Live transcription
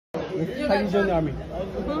Why did you join the army?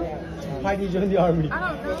 Why did you join the army?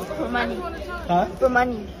 I don't know. For money. Huh? For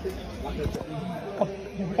money.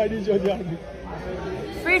 Why did you join the army?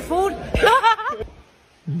 Free food.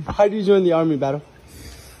 Why did you join the army, Battle?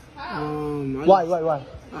 Why?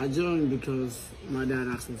 I joined because my dad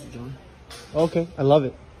asked me to join. Okay, I love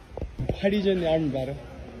it. Why did you join the army, Battle?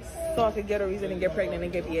 So I could get a reason and get pregnant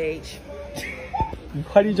and get BH.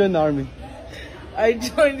 Why did you join the army? I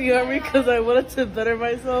joined the army because I wanted to better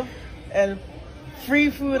myself and free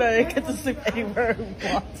food. I didn't get to sleep anywhere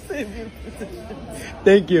I want.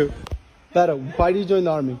 Thank you. Battle, why did you join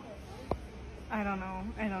the army? I don't know.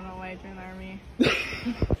 I don't know why I joined the army.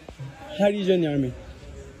 How did you join the army?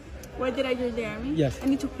 Why did I join the army? Yes. I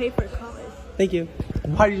need to pay for college. Thank you.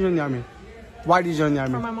 Why did you join the army? Why did you join the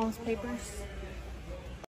army? For my mom's papers.